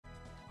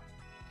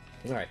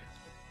Alright.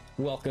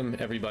 Welcome,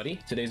 everybody.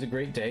 Today's a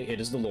great day. It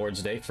is the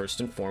Lord's Day. First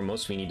and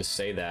foremost, we need to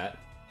say that.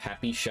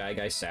 Happy Shy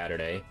Guy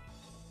Saturday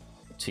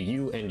to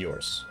you and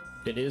yours.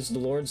 It is the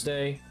Lord's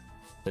Day.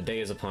 The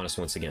day is upon us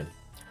once again.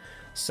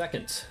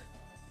 Second,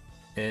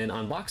 an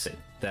unboxing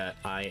that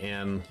I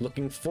am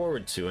looking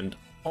forward to and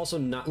also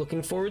not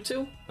looking forward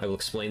to. I will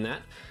explain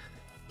that.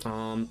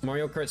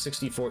 Mario Kart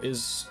 64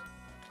 is,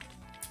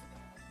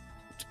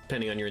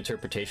 depending on your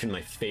interpretation,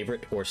 my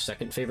favorite or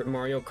second favorite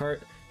Mario Kart.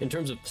 In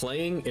terms of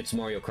playing, it's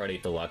Mario Kart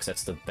 8 Deluxe.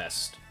 That's the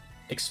best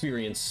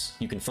experience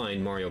you can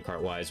find Mario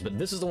Kart-wise. But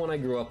this is the one I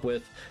grew up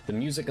with. The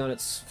music on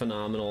it's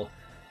phenomenal.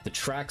 The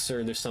tracks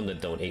there's some that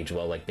don't age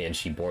well, like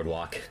Banshee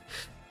Boardwalk.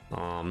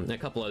 And a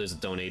couple others that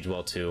don't age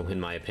well too,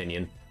 in my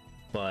opinion.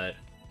 But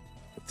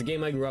it's a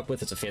game I grew up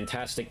with. It's a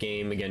fantastic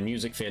game. Again,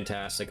 music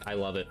fantastic. I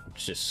love it.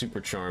 It's just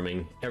super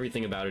charming.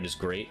 Everything about it is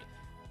great.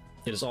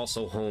 It is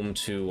also home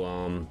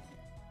to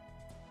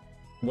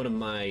one of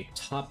my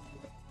top,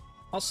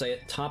 I'll say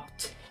it, top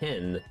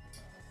 10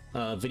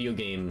 video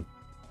game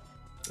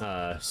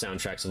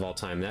soundtracks of all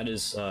time. That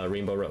is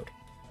Rainbow Road.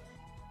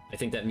 I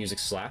think that music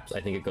slaps.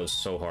 I think it goes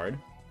so hard.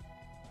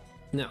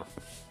 Now,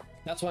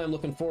 that's why I'm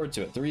looking forward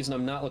to it. The reason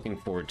I'm not looking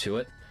forward to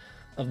it,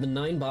 of the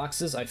 9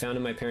 boxes I found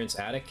in my parents'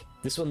 attic,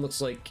 this one looks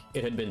like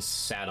it had been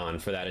sat on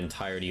for that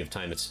entirety of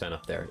time it's spent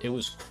up there. It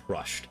was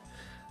crushed.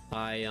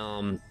 I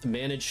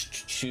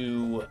managed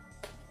to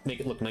make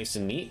it look nice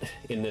and neat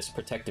in this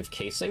protective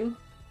casing.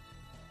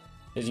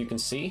 As you can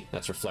see,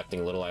 that's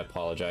reflecting a little, I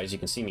apologize. You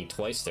can see me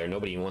twice there.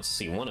 Nobody wants to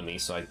see one of me,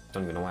 so I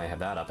don't even know why I have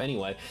that up.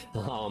 Anyway,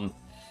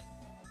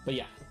 but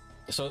yeah.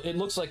 So it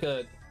looks like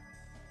a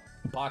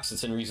box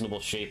that's in reasonable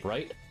shape,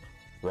 right?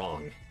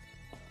 Wrong.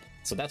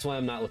 So that's why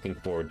I'm not looking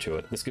forward to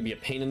it. This could be a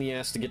pain in the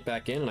ass to get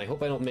back in, and I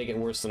hope I don't make it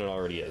worse than it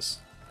already is.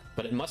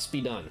 But it must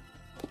be done.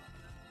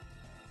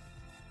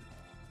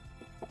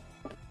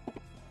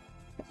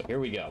 So here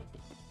we go.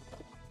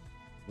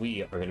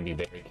 We are going to be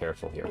very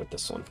careful here with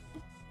this one.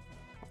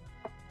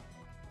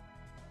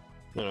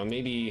 I don't know,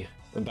 maybe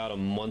about a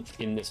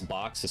month in this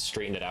box has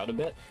straightened it out a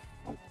bit.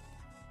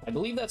 I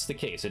believe that's the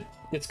case.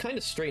 It's kind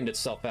of straightened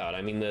itself out.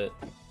 I mean, the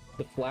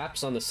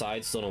flaps on the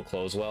side still don't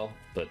close well,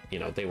 but, you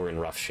know, they were in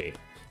rough shape.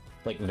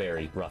 Like,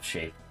 very rough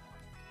shape.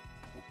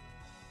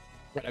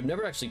 I've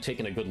never actually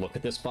taken a good look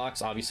at this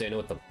box. Obviously, I know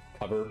what the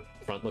cover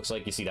front looks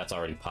like. You see, that's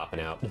already popping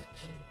out.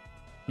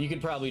 You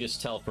could probably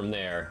just tell from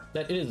there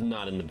that it is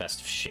not in the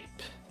best of shape.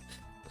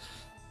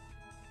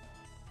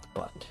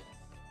 But,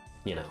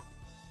 you know.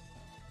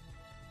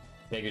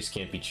 Beggars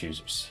can't be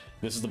choosers.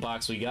 This is the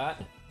box we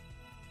got.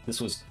 This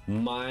was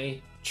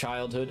my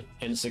childhood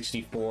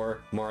N64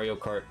 Mario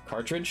Kart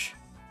cartridge.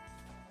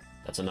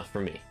 That's enough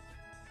for me.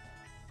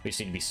 We just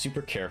need to be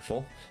super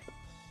careful.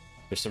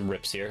 There's some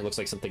rips here. It looks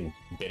like something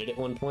bit it at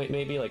one point,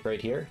 maybe, like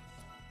right here.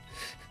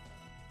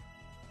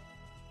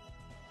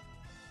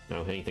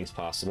 No, anything's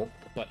possible.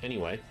 But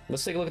anyway,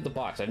 let's take a look at the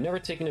box. I've never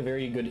taken a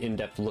very good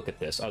in-depth look at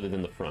this, other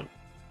than the front.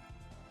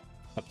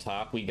 Up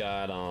top, we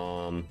got,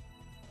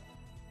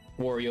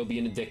 Wario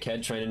being a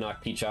dickhead, trying to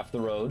knock Peach off the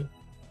road.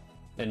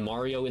 And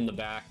Mario in the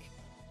back.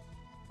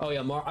 Oh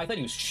yeah, I thought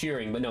he was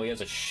cheering, but no, he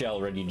has a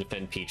shell ready to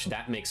defend Peach.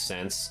 That makes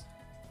sense.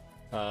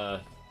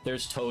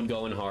 There's Toad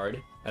going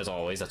hard, as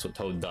always. That's what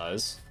Toad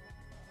does.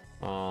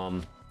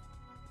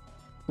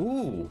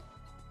 Ooh!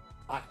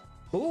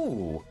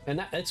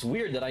 And it's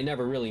weird that I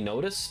never really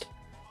noticed,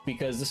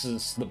 because this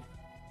is the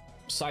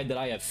side that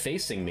I have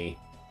facing me.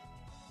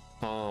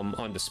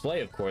 On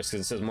display, of course,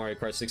 because it says Mario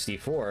Kart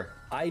 64.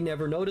 I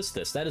never noticed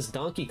this. That is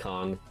Donkey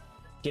Kong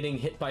getting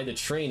hit by the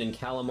train in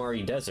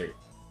Calamari Desert.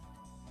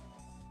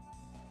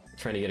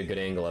 Trying to get a good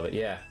angle of it,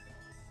 yeah.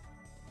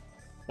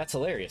 That's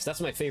hilarious.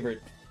 That's my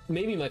favorite,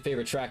 maybe my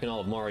favorite track in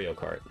all of Mario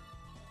Kart.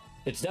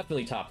 It's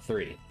definitely top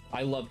 3.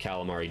 I love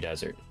Calamari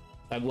Desert.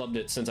 I've loved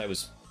it since I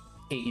was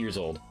 8 years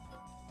old.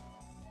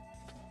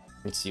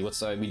 Let's see, what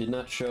side? We did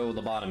not show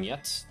the bottom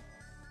yet.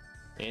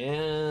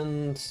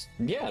 And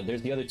yeah,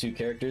 there's the other 2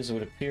 characters. It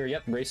would appear,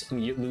 yep,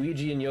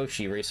 Luigi and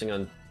Yoshi racing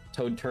on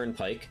Toad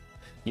Turnpike.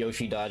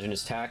 Yoshi dodging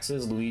his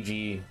taxes,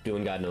 Luigi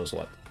doing God knows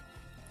what.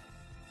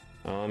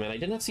 And I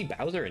did not see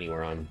Bowser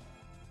anywhere on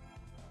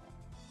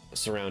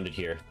surrounded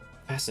here.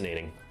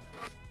 Fascinating.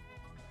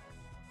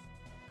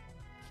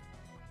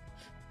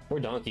 Poor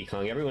Donkey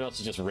Kong. Everyone else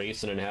is just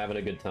racing and having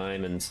a good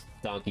time, and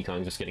Donkey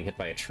Kong just getting hit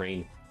by a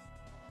train.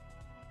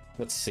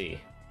 Let's see.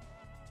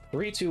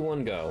 3, 2,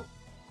 1, go.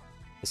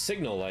 The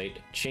signal light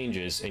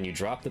changes and you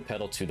drop the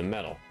pedal to the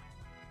metal.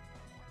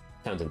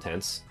 Sounds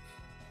intense.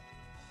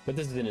 But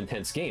this is an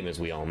intense game, as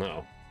we all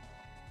know.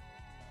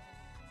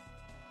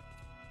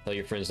 Tell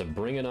your friends to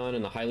bring it on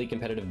in the highly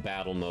competitive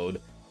battle mode.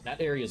 That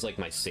area is like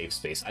my safe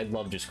space. I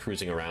love just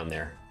cruising around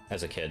there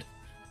as a kid.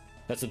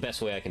 That's the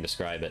best way I can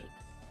describe it.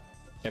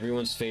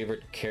 Everyone's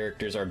favorite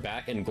characters are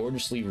back and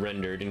gorgeously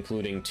rendered,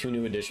 including 2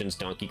 new additions,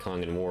 Donkey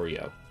Kong and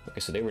Wario. Okay,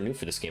 so they were new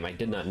for this game. I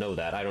did not know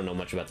that. I don't know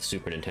much about the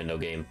Super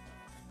Nintendo game.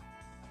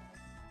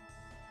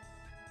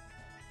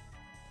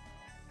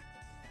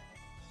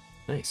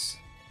 Nice.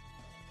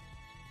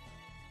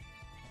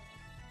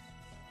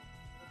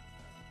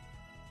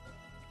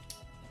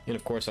 And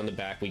of course on the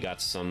back we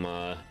got some,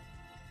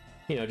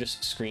 you know,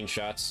 just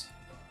screenshots.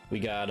 We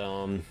got,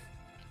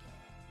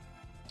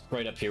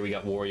 right up here we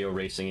got Wario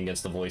racing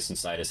against the voice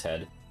inside his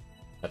head.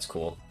 That's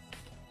cool.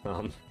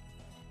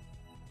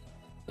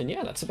 And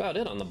yeah, that's about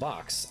it on the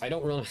box. I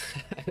don't really...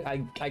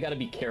 I gotta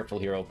be careful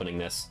here opening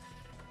this.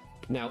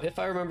 Now, if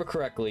I remember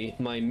correctly,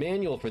 my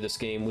manual for this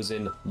game was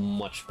in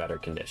much better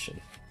condition.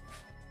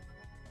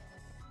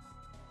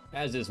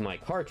 As is my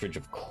cartridge,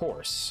 of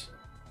course.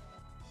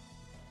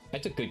 I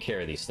took good care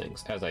of these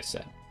things, as I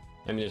said.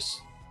 I mean, there's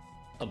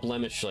a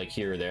blemish, like,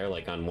 here or there,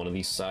 like on one of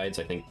these sides.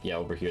 I think, yeah,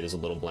 over here there's a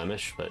little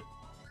blemish, but...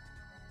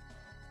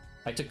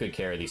 I took good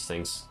care of these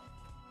things.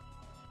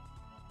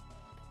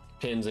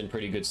 Pin's in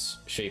pretty good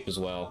shape as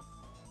well.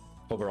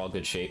 Overall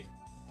good shape.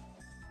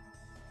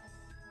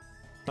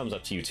 Thumbs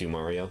up to you too,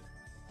 Mario.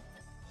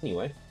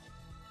 Anyway,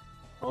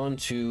 on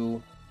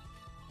to...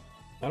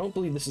 I don't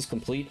believe this is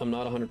complete. I'm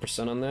not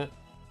 100% on that.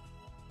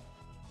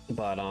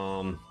 But,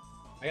 I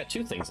got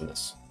two things in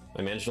this.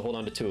 I managed to hold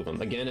on to two of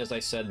them. Again, as I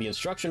said, the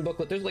instruction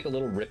booklet, there's like a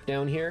little rip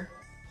down here.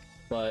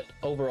 But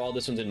overall,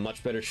 this one's in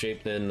much better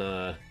shape than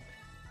the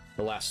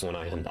last one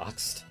I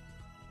unboxed.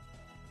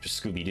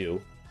 Just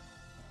Scooby-Doo.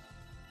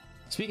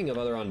 Speaking of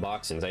other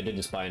unboxings, I did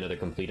just buy another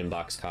complete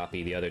in-box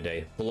copy the other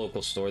day. The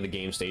local store, the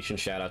Game Station,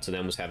 shout out to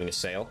them, was having a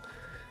sale.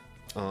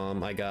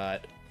 I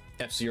got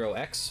F-Zero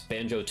X,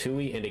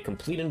 Banjo-Tooie, and a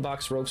complete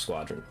in-box Rogue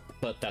Squadron.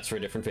 But that's for a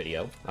different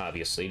video,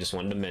 obviously. Just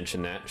wanted to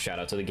mention that. Shout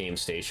out to the Game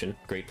Station.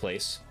 Great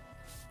place.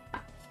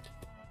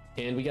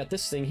 And we got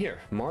this thing here,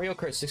 Mario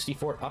Kart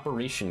 64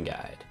 Operation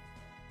Guide.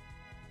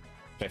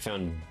 Which I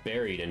found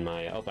buried in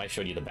my... Oh, I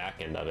showed you the back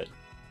end of it.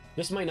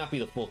 This might not be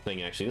the full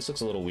thing, actually. This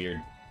looks a little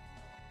weird.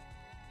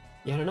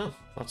 Yeah, I don't know.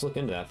 I'll have to look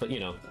into that. But,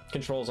 you know,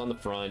 controls on the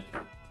front.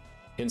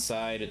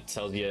 Inside, it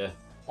tells you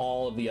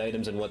all of the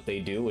items and what they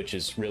do, which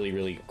is really,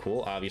 really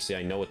cool. Obviously,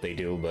 I know what they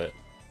do, but...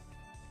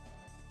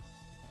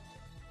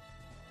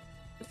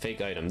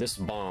 Fake item. This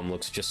bomb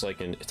looks just like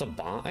an... It's a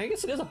bomb? I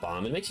guess it is a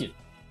bomb. It makes you...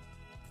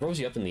 Throws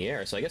you up in the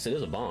air, so I guess it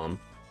is a bomb.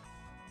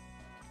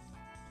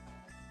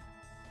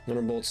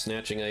 Thunderbolt,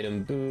 snatching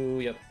item,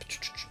 boo, yep.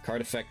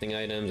 Card affecting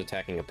items,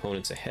 attacking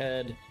opponents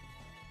ahead.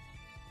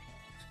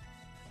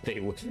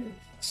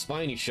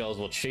 Spiny shells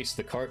will chase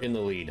the cart in the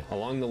lead.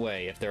 Along the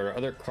way, if there are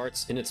other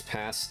carts in its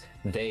path,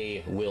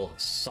 they will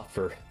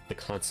suffer the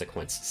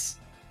consequences.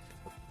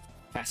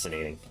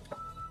 Fascinating.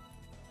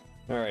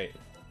 Alright.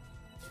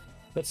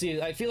 Let's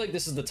see, I feel like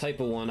this is the type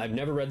of one, I've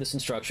never read this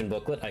instruction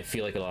booklet, I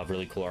feel like it'll have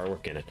really cool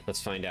artwork in it.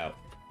 Let's find out.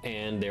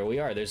 And there we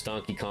are, there's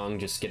Donkey Kong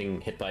just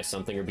getting hit by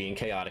something or being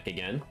chaotic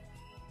again.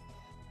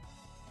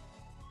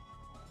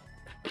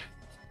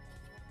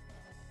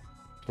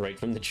 Right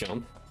from the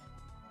jump.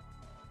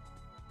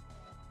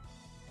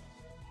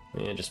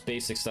 And just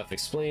basic stuff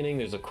explaining,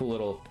 there's a cool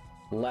little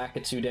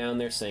Lakitu down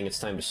there saying it's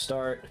time to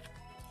start.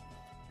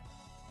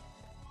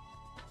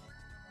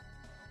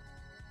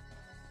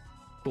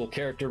 Cool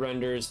character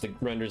renders. The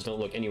renders don't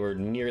look anywhere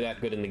near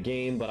that good in the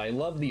game, but I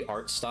love the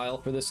art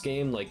style for this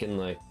game, like in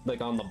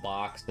like on the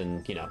box,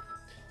 and you know,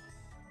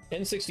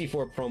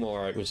 N64 promo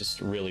art was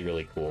just really,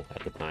 really cool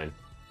at the time.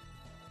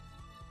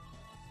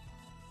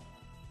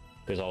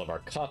 There's all of our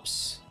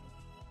cups.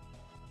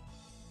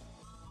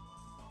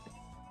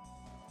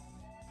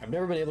 I've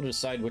never been able to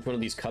decide which one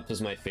of these cups is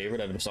my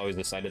favorite. I've just always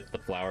decided that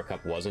the flower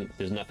cup wasn't.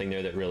 There's nothing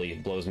there that really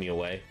blows me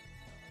away.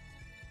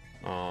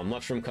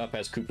 Mushroom Cup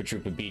has Koopa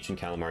Troopa Beach and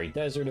Calamari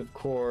Desert, of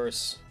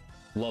course.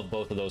 Love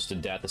both of those to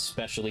death,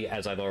 especially,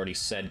 as I've already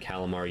said,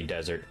 Calamari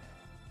Desert.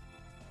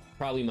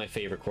 Probably my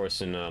favorite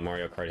course in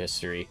Mario Kart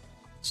history.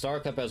 Star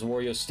Cup has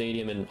Wario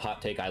Stadium, and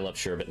hot take, I love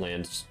Sherbet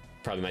Land. It's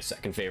probably my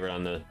second favorite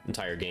on the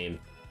entire game.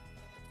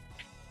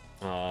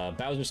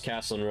 Bowser's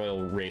Castle and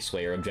Royal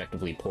Raceway are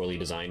objectively poorly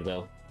designed,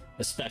 though.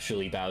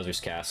 Especially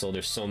Bowser's Castle.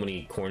 There's so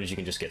many corners you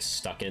can just get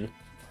stuck in.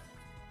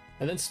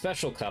 And then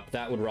Special Cup,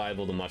 that would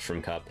rival the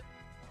Mushroom Cup.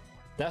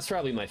 That's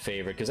probably my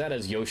favorite, because that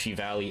has Yoshi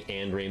Valley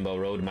and Rainbow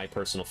Road, my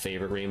personal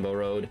favorite Rainbow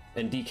Road,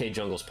 and DK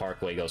Jungle's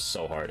Parkway goes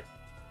so hard.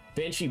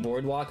 Banshee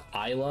Boardwalk,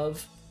 I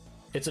love.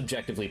 It's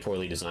objectively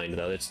poorly designed,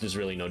 though. There's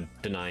really no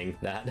denying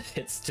that.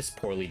 It's just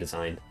poorly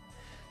designed.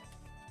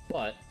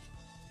 But,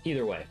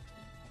 either way,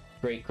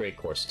 great, great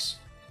courses.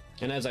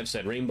 And as I've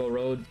said, Rainbow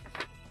Road,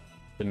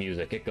 the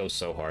music, it goes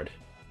so hard.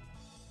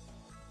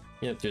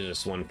 Yep, there's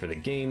just one for the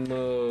game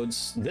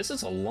modes. This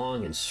is a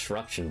long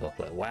instruction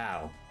booklet,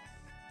 wow.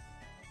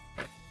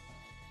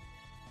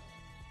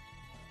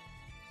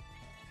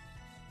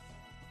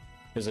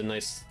 There's a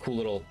nice, cool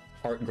little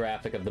art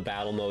graphic of the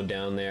battle mode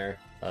down there,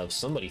 of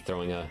somebody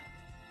throwing a...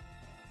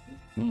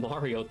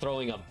 Mario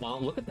throwing a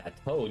bomb. Look at that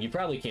Toad. You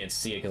probably can't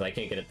see it because I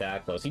can't get it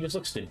that close. He just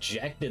looks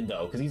dejected,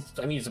 though, because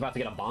he's about to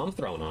get a bomb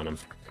thrown on him.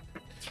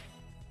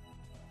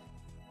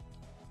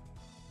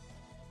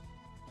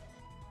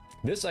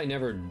 This I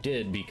never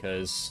did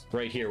because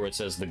right here where it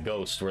says the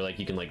ghost, where like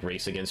you can like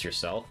race against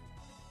yourself.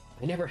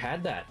 I never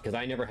had that because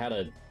I never had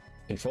a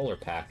controller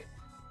pack.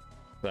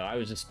 But I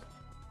was just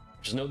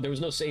there was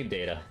no save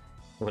data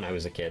when I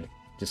was a kid.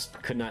 Just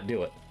could not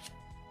do it.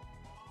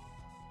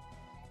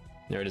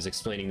 There it is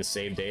explaining the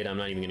save date. I'm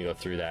not even going to go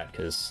through that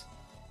because...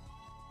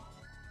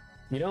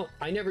 You know,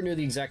 I never knew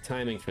the exact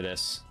timing for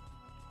this.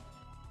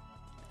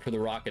 For the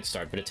rocket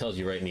start, but it tells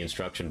you right in the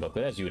instruction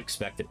booklet, as you would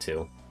expect it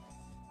to.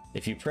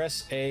 If you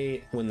press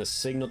A when the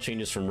signal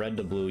changes from red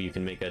to blue, you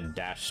can make a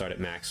dash start at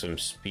maximum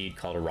speed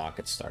called a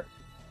rocket start.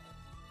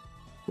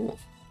 Cool.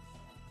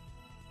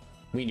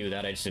 We knew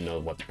that, I just didn't know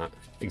what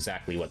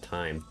exactly what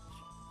time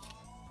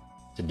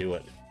to do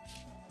it.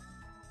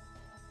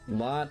 A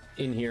lot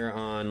in here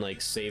on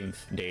like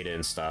save data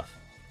and stuff.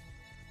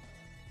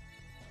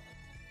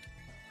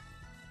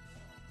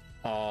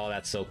 Oh,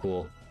 that's so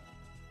cool.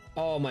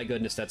 Oh my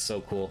goodness, that's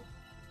so cool.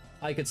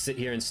 I could sit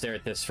here and stare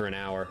at this for an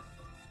hour.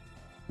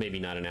 Maybe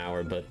not an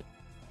hour, but...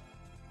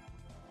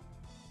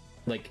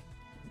 like,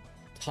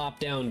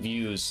 top-down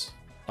views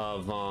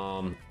of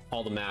all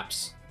the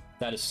maps.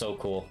 That is so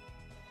cool.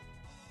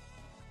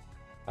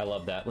 I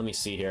love that. Let me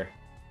see here.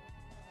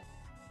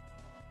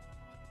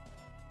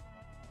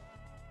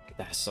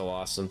 That's so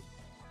awesome.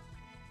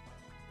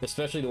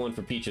 Especially the one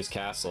for Peach's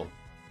Castle.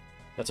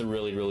 That's a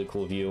really, really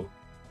cool view.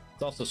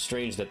 It's also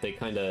strange that they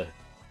kind of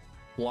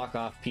block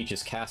off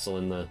Peach's Castle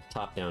in the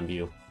top-down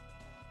view.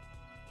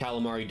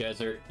 Calamari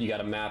Desert, you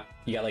got a map,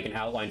 you got like an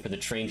outline for the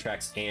train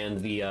tracks and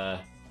the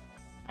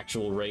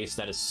actual race.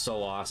 That is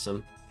so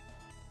awesome.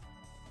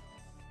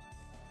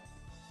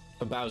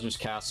 A Bowser's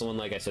Castle, and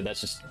like I said,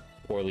 that's just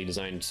poorly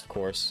designed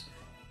course.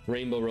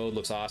 Rainbow Road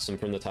looks awesome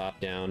from the top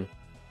down.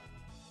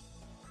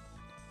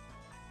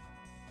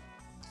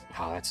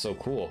 Wow, that's so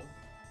cool.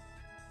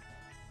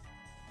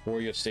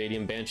 Wario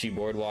Stadium, Banshee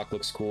Boardwalk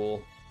looks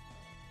cool.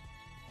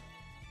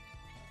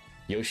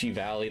 Yoshi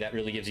Valley, that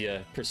really gives you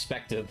a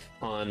perspective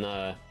on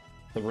the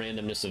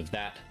randomness of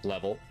that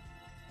level.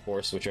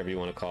 Course, whichever you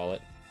want to call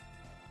it.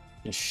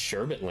 And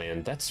Sherbet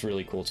Land, that's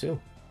really cool too.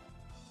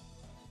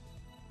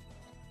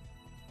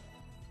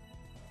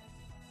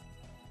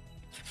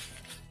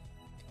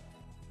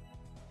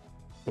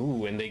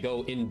 Ooh, and they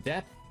go in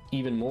depth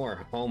even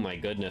more. Oh my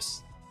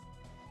goodness.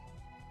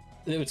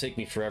 It would take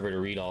me forever to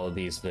read all of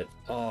these, but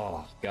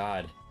oh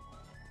god.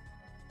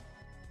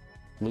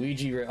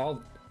 Luigi,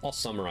 I'll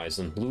summarize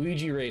them.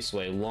 Luigi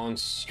Raceway, long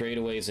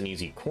straightaways and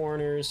easy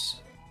corners.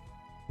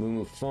 Moo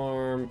Moo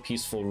Farm,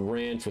 peaceful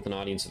ranch with an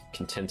audience of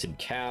contented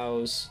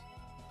cows.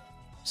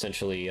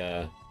 Essentially,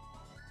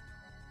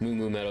 Moo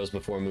Moo Meadows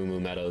before Moo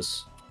Moo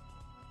Meadows.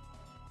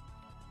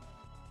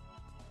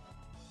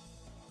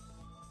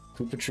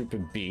 Koopa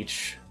Troopa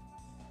Beach.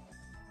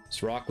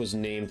 This rock was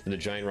named for the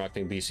giant rock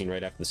thing be seen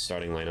right after the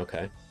starting line,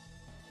 okay.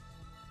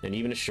 And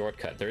even a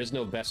shortcut. There is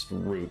no best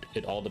route.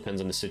 It all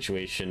depends on the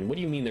situation. What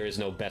do you mean there is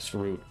no best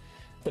route?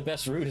 The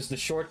best route is the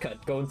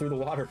shortcut going through the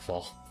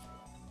waterfall.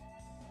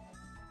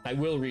 I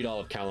will read all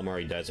of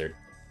Calamari Desert.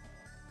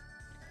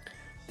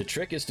 The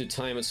trick is to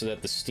time it so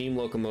that the steam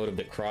locomotive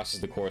that crosses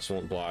the course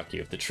won't block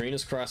you. If the train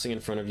is crossing in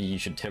front of you, you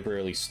should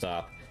temporarily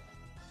stop.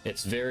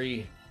 It's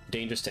very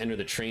dangerous to enter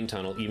the train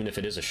tunnel, even if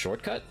it is a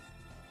shortcut.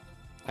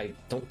 I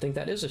don't think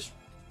that is a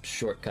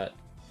shortcut.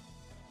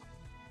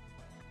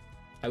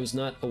 I was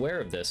not aware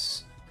of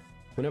this.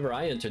 Whenever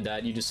I entered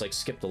that, you just like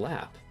skip the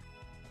lap.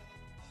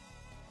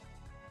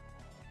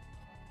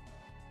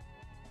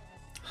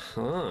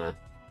 Huh. Am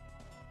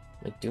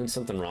I doing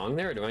something wrong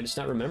there, or do I just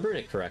not remember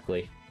it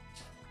correctly?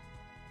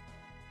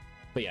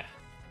 But yeah,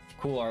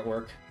 cool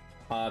artwork.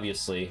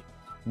 Obviously,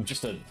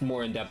 just a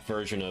more in-depth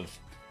version of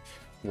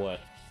what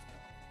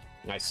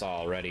I saw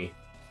already.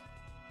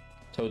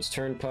 Toad's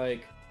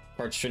Turnpike.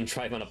 Kart shouldn't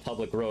drive on a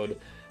public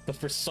road, but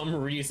for some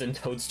reason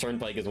Toad's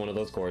Turnpike is one of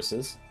those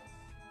courses.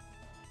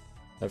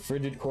 A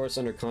frigid course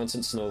under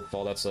constant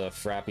snowfall. That's a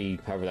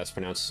Frappy, however that's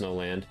pronounced,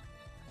 Snowland.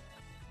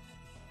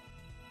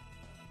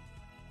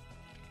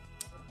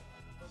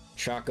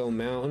 Choco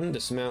Mountain.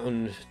 This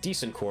mountain,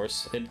 decent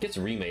course. It gets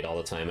remade all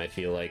the time, I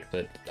feel like,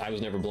 but I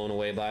was never blown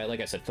away by it.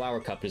 Like I said, Flower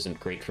Cup isn't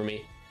great for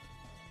me.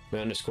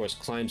 Mountainous course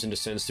climbs and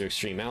descends through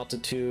extreme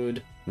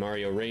altitude.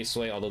 Mario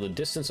Raceway, although the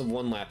distance of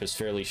one lap is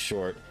fairly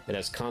short, it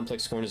has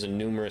complex corners and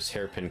numerous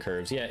hairpin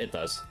curves. Yeah, it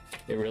does.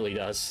 It really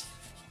does.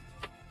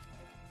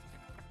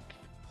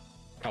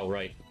 Oh,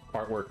 right.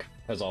 Artwork,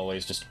 as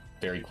always, just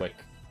very quick.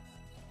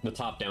 The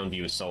top-down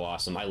view is so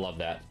awesome. I love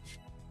that.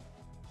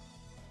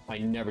 I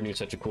never knew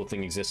such a cool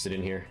thing existed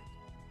in here.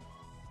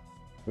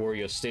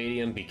 Wario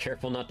Stadium, be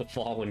careful not to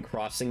fall when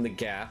crossing the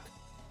gap.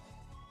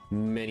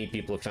 Many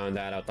people have found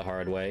that out the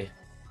hard way.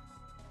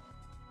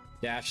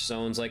 Dash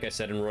zones, like I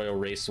said in Royal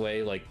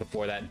Raceway, like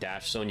before that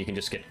dash zone, you can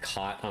just get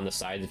caught on the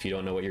sides if you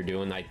don't know what you're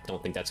doing. I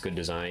don't think that's good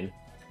design.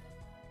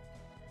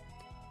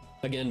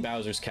 Again,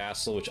 Bowser's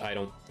Castle, which I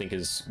don't think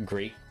is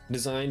great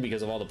design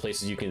because of all the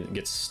places you can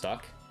get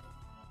stuck.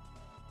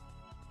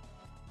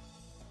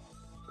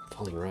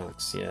 Falling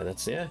rocks, yeah,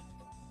 that's, yeah.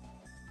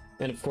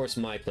 And of course,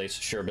 my place,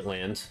 Sherbet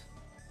Land.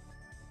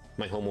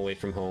 My home away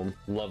from home.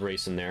 Love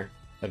racing there.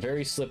 A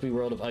very slippery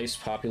world of ice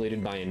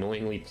populated by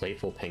annoyingly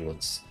playful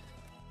penguins.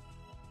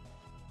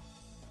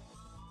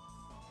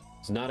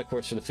 It's not a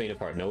course for the faint of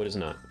heart. No, it is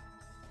not.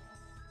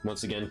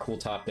 Once again, cool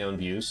top-down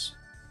views.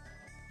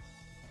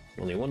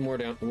 Only one more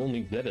down.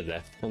 Only blah, blah,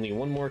 blah. Only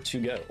one more to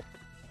go.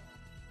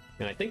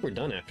 And I think we're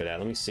done after that.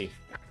 Let me see.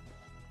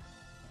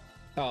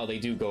 Oh, they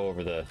do go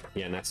over the...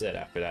 Yeah, and that's it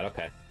after that.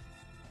 Okay.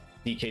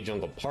 DK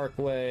Jungle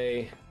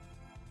Parkway.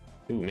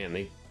 Ooh, man,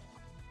 they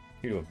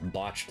appear to have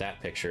botched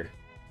that picture.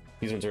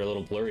 These ones are a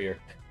little blurrier.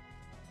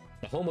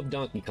 The home of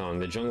Donkey Kong,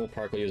 the Jungle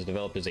Parkway was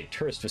developed as a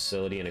tourist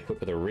facility and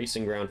equipped with a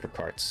racing ground for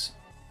karts.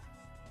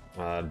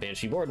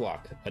 Banshee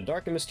Boardwalk. A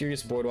dark and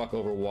mysterious boardwalk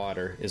over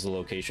water is the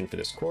location for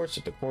this course.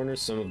 At the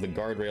corners, some of the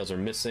guardrails are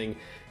missing.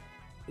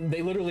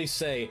 They literally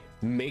say,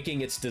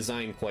 making its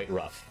design quite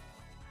rough.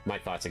 My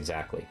thoughts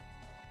exactly.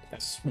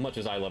 As much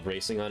as I love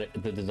racing on it,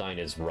 the design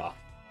is rough.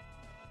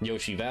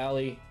 Yoshi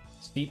Valley.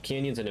 Steep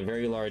canyons and a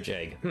very large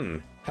egg.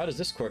 How does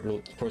this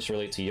course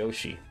relate to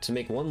Yoshi? To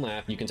make one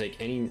lap, you can take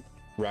any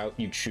route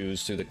you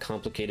choose through the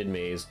complicated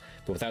maze,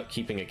 but without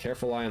keeping a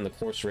careful eye on the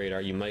course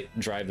radar, you might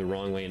drive the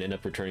wrong way and end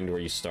up returning to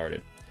where you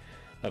started.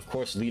 Of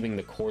course, leaving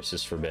the course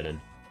is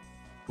forbidden.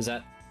 Is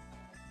that...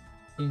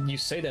 You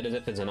say that as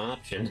if it's an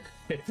option.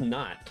 It's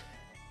not.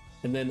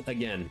 And then,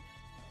 again,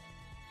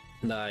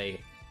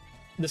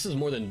 this is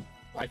more than...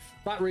 I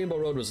thought Rainbow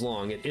Road was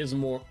long. It is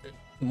more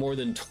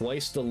than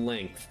twice the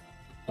length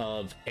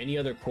of any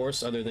other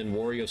course other than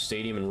Wario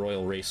Stadium and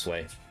Royal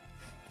Raceway,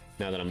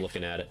 now that I'm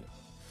looking at it.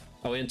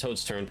 Oh, and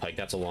Toad's Turnpike,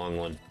 that's a long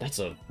one. That's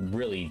a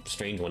really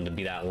strange one to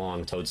be that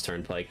long, Toad's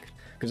Turnpike,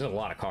 because there's a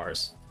lot of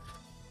cars.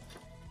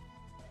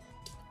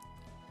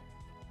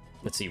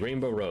 Let's see,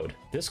 Rainbow Road.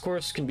 This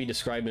course can be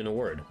described in a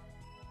word.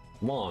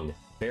 Long.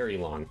 Very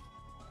long.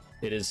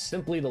 It is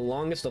simply the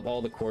longest of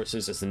all the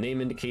courses. As the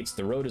name indicates,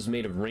 the road is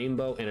made of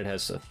rainbow, and it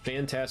has a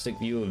fantastic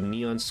view of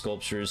neon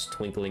sculptures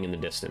twinkling in the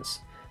distance.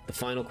 The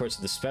final course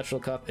of the Special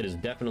Cup, it is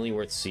definitely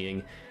worth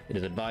seeing. It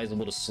is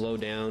advisable to slow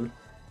down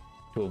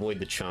to avoid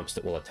the chomps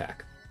that will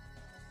attack.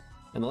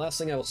 And the last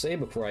thing I will say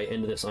before I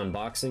end this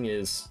unboxing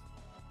is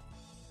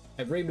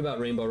I've raved about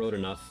Rainbow Road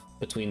enough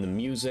between the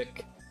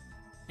music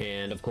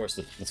and, of course,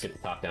 let's get the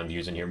top-down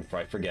views in here before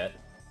I forget.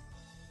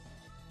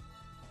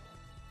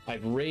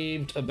 I've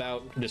raved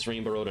about this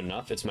Rainbow Road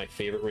enough. It's my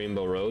favorite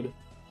Rainbow Road.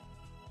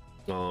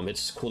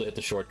 It's cool to hit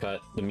the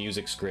shortcut. The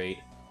music's great.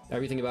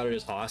 Everything about it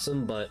is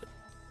awesome, but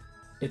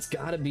it's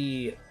gotta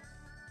be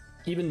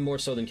even more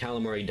so than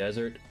Calamari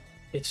Desert.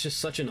 It's just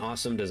such an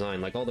awesome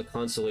design. Like all the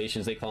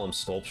constellations, they call them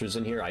sculptures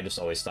in here. I just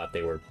always thought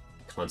they were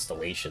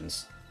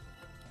constellations.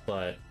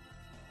 But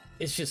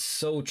it's just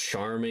so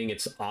charming.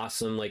 It's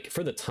awesome. Like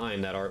for the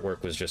time, that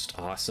artwork was just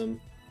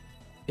awesome.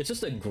 It's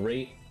just a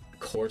great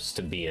course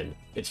to be in.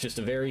 It's just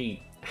a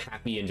very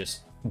happy and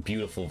just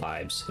beautiful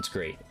vibes. It's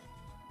great.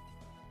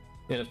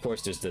 And of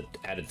course, there's the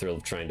added thrill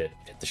of trying to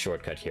hit the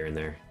shortcut here and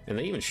there. And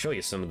they even show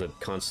you some of the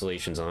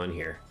constellations on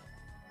here.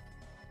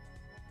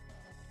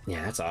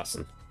 Yeah, that's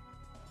awesome.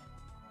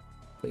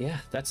 But yeah,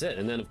 that's it.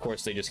 And then, of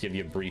course, they just give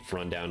you a brief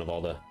rundown of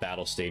all the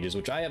battle stages,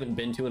 which I haven't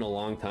been to in a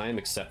long time,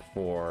 except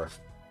for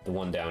the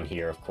one down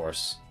here, of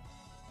course.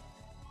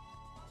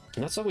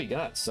 And that's all we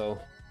got. So,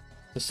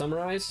 to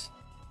summarize,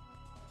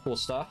 cool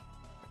stuff.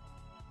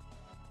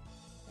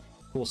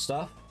 Cool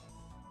stuff.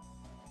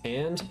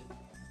 And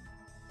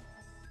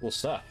cool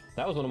stuff.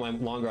 That was one of my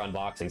longer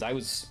unboxings.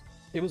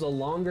 It was a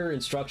longer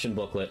instruction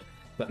booklet,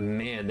 but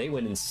man, they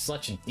went in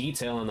such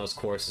detail on those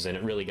courses, and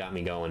it really got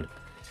me going.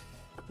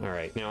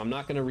 Alright, now I'm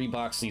not going to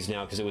rebox these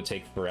now because it would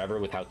take forever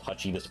with how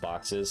touchy this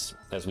box is,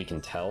 as we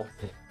can tell.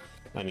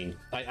 I mean,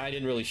 I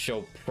didn't really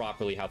show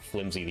properly how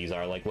flimsy these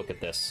are. Like, look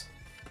at this.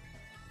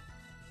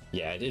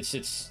 Yeah,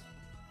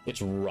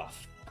 it's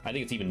rough. I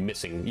think it's even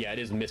missing. Yeah, it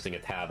is missing a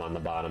tab on the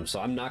bottom, so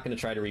I'm not going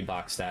to try to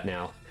rebox that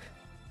now.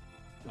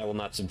 I will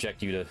not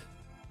subject you to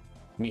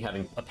me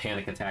having a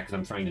panic attack as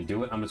I'm trying to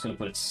do it. I'm just going to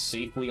put it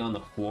safely on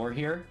the floor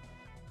here.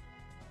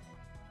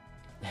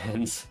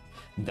 And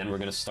then we're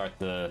going to start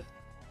the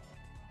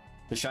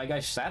Shy Guy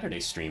Saturday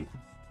stream.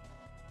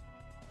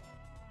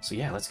 So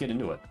yeah, let's get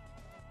into it.